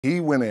He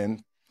went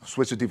in,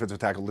 switched to defensive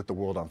tackle, lit the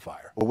world on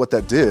fire. Well, what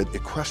that did,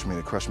 it crushed me.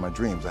 It crushed my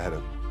dreams. I had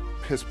a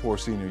piss poor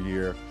senior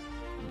year,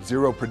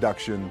 zero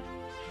production,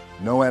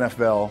 no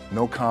NFL,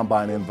 no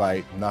combine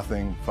invite,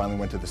 nothing. Finally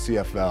went to the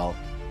CFL,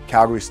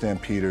 Calgary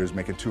Stampeders,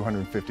 making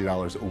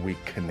 $250 a week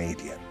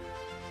Canadian.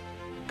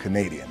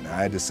 Now,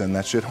 I had to send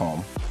that shit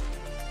home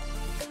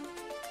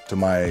to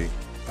my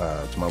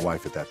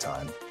wife at that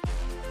time.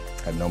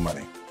 Had no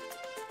money.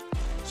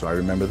 So I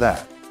remember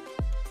that.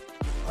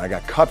 I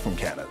got cut from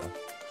Canada.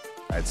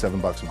 I had $7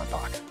 in my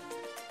pocket.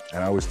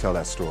 And I always tell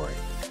that story.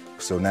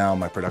 So now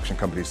my production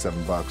company is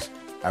 $7,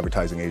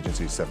 advertising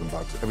agency is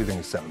 $7, everything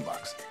is $7.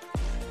 So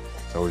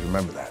I always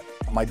remember that.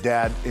 My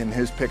dad in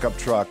his pickup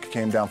truck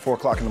came down 4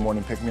 o'clock in the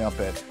morning, picked me up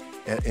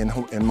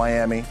in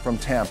Miami from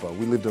Tampa.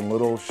 We lived in a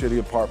little shitty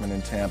apartment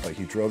in Tampa.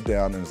 He drove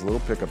down in his little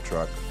pickup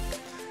truck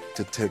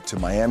to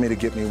Miami to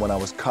get me when I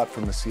was cut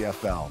from the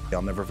CFL.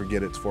 I'll never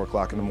forget it, it's 4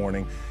 o'clock in the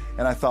morning.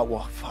 And I thought,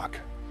 well, fuck.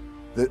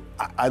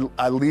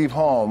 I leave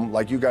home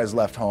like you guys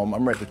left home.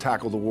 I'm ready to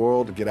tackle the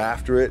world, to get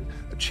after it,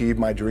 achieve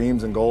my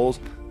dreams and goals.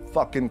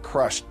 Fucking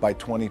crushed by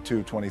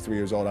 22, 23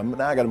 years old.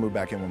 Now I gotta move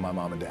back in with my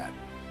mom and dad.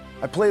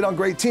 I played on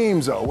great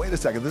teams though. Wait a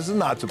second, this is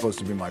not supposed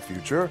to be my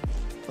future.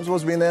 I'm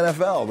supposed to be in the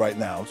NFL right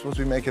now. I'm supposed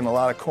to be making a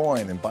lot of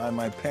coin and buying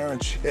my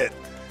parents shit,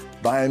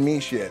 buying me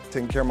shit,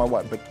 taking care of my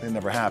wife, but it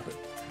never happened.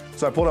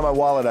 So I pulled out my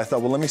wallet, I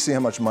thought, well, let me see how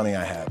much money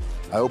I have.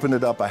 I opened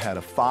it up, I had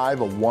a 5,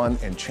 a 1,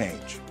 and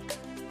change.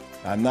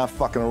 I'm not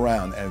fucking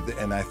around,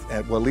 well,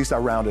 at least I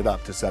rounded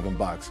up to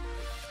 $7.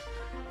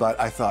 But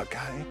I thought,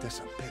 God, ain't this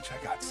a bitch?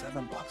 I got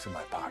 $7 in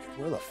my pocket.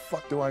 Where the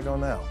fuck do I go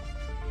now?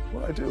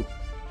 What do I do?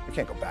 I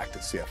can't go back to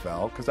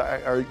CFL, because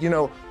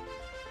the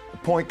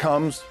point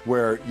comes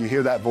where you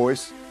hear that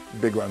voice,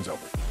 big run's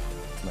over.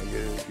 Like,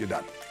 you're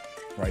done,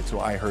 right?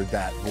 So I heard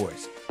that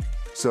voice.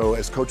 So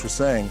as Coach was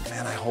saying,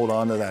 man, I hold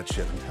on to that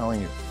shit. I'm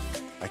telling you,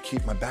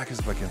 my back is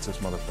up against this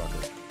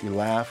motherfucker. We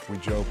laugh, we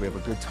joke, we have a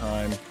good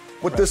time.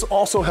 What this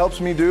also helps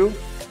me do,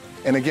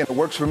 and again, it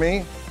works for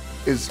me,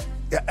 is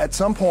at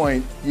some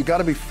point, you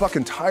gotta be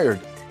fucking tired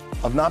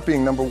of not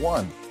being number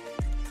one.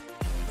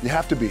 You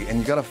have to be, and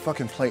you gotta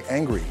fucking play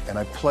angry, and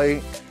I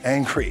play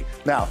angry.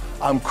 Now,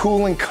 I'm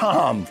cool and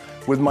calm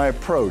with my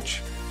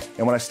approach,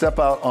 and when I step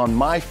out on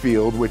my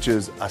field, which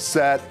is a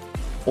set,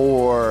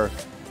 or,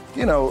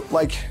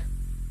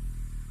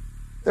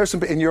 there's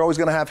some, and you're always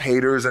gonna have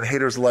haters, and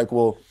haters are like,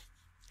 well,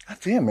 God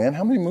damn, man,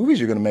 how many movies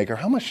are you gonna make, or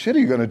how much shit are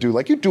you gonna do?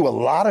 Like, you do a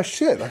lot of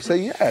shit. I say,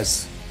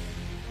 yes,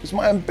 it's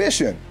my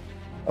ambition.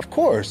 Of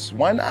course,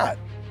 why not?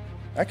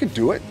 I could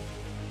do it.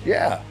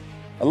 Yeah,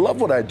 I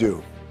love what I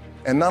do.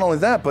 And not only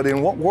that, but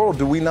in what world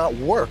do we not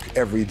work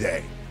every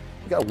day?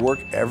 We gotta work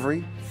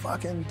every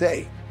fucking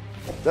day.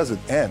 It doesn't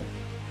end.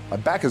 My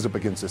back is up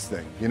against this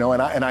thing,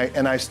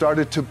 and I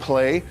started to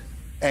play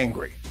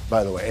angry,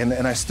 by the way,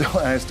 and I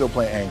still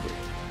play angry.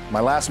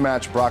 My last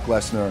match, Brock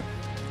Lesnar,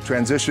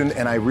 transitioned,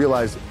 and I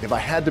realized if I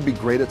had to be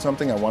great at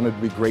something, I wanted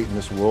to be great in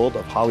this world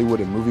of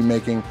Hollywood and movie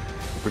making,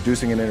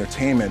 producing and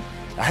entertainment,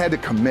 I had to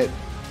commit,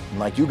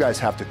 like you guys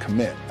have to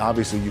commit.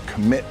 Obviously, you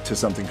commit to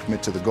something,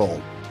 commit to the goal.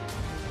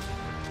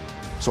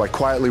 So I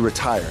quietly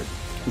retired.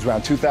 It was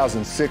around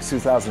 2006,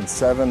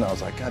 2007. I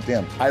was like, God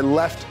damn. I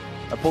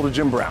pulled a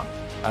Jim Brown.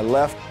 I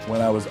left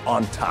when I was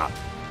on top,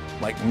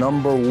 like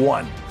number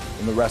one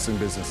in the wrestling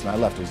business, and I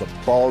left. It was a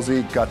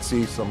ballsy,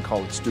 gutsy, some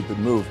call it stupid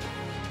move,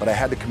 but I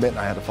had to commit and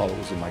I had to follow what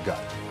was in my gut.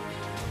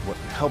 What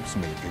helps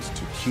me is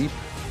to keep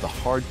the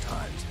hard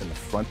times in the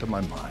front of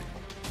my mind,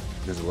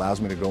 because it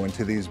allows me to go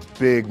into these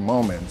big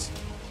moments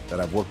that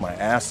I've worked my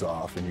ass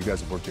off, and you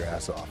guys have worked your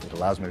ass off. It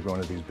allows me to go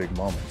into these big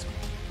moments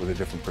with a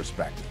different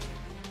perspective.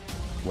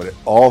 What it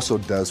also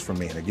does for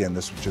me, and again,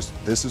 this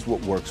is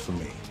what works for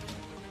me.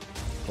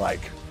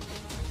 Like,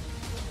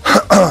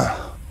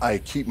 I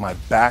keep my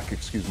back,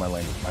 excuse my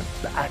language, my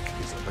back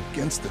is up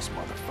against this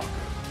motherfucker.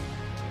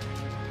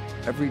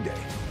 Every day,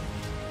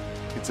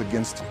 it's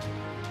against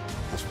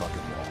this fucking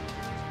wall.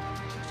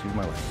 Excuse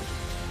my language.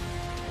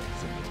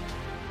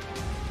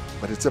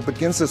 But it's up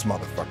against this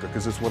motherfucker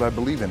because it's what I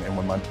believe in. And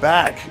when my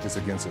back is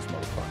against this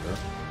motherfucker,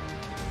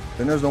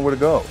 then there's nowhere to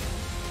go.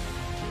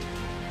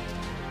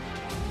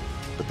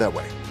 But that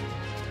way.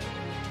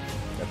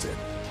 That's it.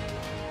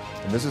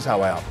 And this is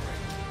how I operate.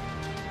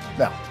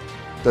 Now,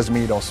 doesn't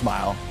mean you don't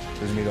smile,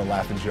 doesn't mean you don't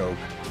laugh and joke,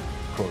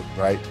 quote,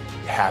 right?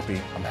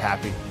 Happy, I'm a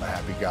happy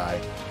guy.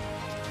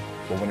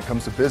 But when it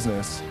comes to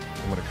business,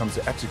 and when it comes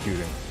to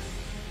executing,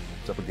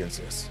 it's up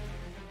against this.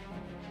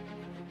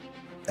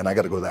 And I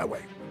gotta go that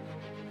way.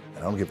 And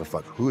I don't give a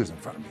fuck who is in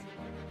front of me.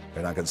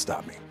 They're not gonna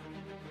stop me.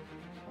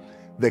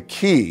 The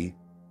key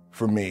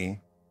for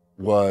me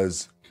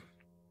was,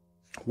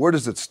 where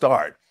does it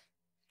start?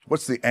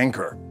 What's the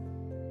anchor?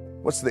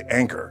 What's the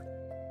anchor?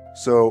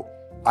 So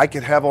I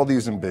could have all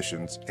these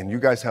ambitions, and you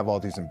guys have all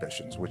these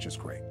ambitions, which is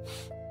great.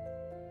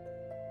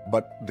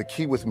 But the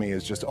key with me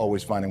is just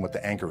always finding what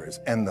the anchor is.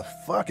 And the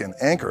fucking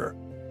anchor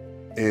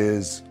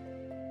is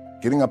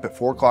getting up at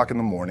 4 o'clock in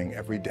the morning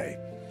every day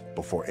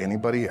before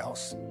anybody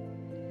else,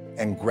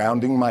 and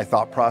grounding my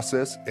thought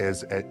process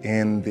is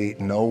in the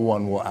no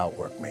one will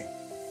outwork me.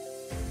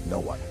 No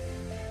one.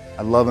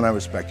 I love and I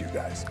respect you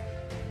guys.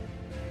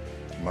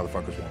 You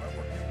motherfuckers won't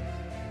outwork me.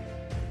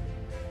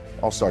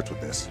 All starts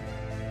with this.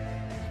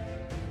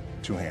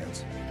 2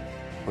 hands,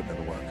 putting in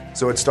the work.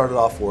 So it started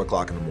off 4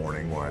 o'clock in the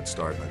morning where I'd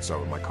start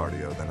with my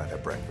cardio, then I'd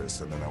have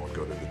breakfast, and then I would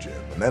go to the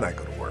gym, and then I'd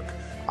go to work.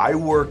 I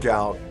work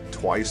out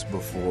twice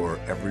before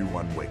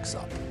everyone wakes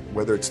up.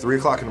 Whether it's 3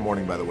 o'clock in the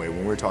morning, by the way, when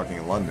we were talking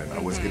in London, I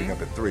was getting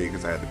up at 3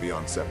 because I had to be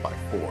on set by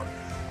 4.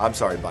 I'm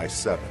sorry, by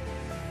 7.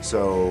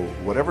 So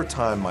whatever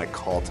time my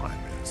call time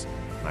is,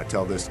 and I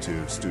tell this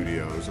to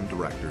studios and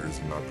directors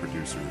and our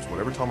producers,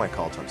 whatever time my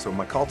call time, so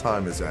my call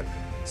time is at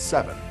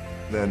 7,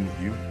 then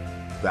you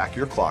back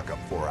your clock up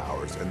 4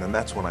 hours, and then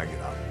that's when I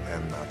get up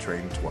and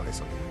train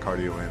twice. I'll get my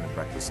cardio in and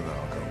breakfast, and then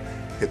I'll go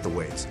hit the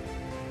weights.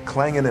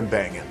 Clanging and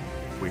banging,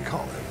 we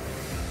call it.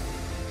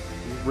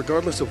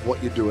 Regardless of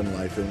what you do in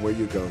life and where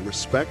you go,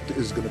 respect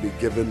is going to be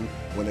given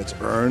when it's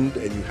earned,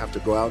 and you have to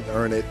go out and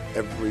earn it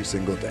every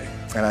single day.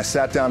 And I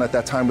sat down at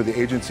that time with the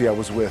agency I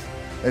was with.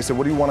 They said,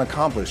 what do you want to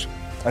accomplish?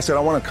 I said,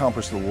 I want to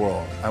accomplish the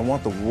world. I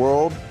want the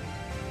world.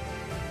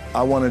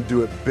 I want to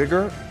do it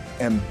bigger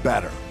and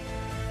better.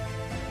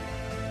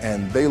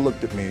 And they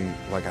looked at me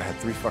like I had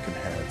 3 fucking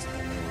heads.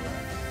 And they were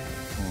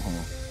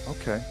like,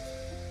 okay.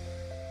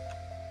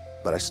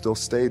 But I still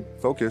stayed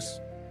focused.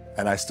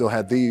 And I still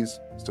had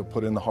these, still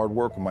put in the hard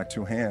work with my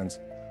 2 hands.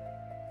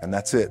 And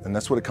that's it. And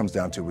that's what it comes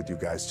down to with you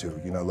guys too.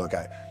 You know, look,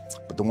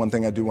 but the one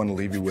thing I do want to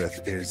leave you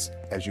with is,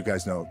 as you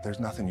guys know, there's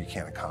nothing you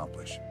can't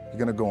accomplish. You're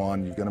going to go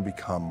on, you're going to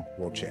become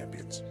world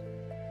champions.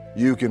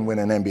 You can win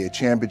an NBA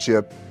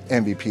championship,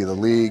 MVP of the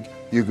league.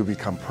 You could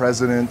become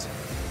president.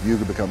 You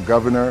could become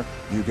governor.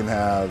 You could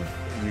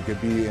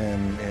be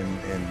in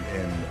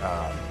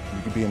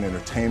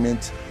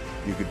entertainment.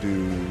 You could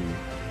do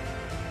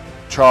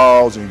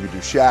Charles, or you could do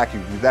Shaq, you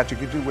could do that, you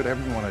could do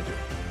whatever you want to do.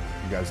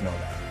 You guys know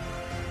that.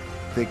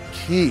 The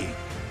key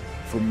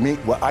for me,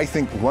 what I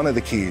think one of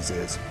the keys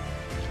is,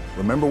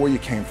 remember where you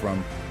came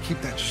from, keep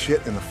that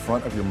shit in the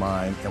front of your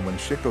mind, and when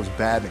shit goes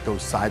bad and it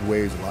goes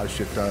sideways, a lot of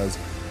shit does,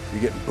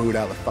 you're getting booed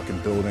out of the fucking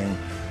building,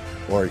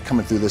 or you're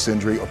coming through this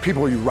injury, or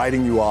people are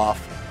writing you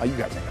off, oh, you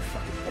guys ain't a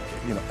fucking,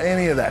 you know,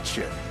 any of that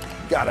shit.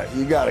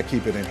 You gotta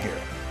keep it in here.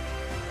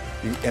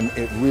 And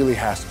it really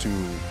has to,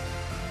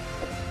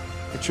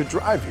 it should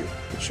drive you.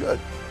 It should.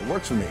 It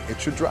works for me. It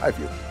should drive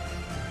you.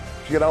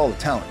 You get all the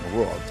talent in the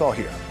world. It's all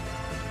here.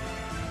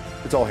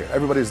 It's all here.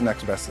 Everybody's the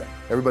next best thing.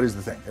 Everybody's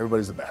the thing.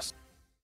 Everybody's the best.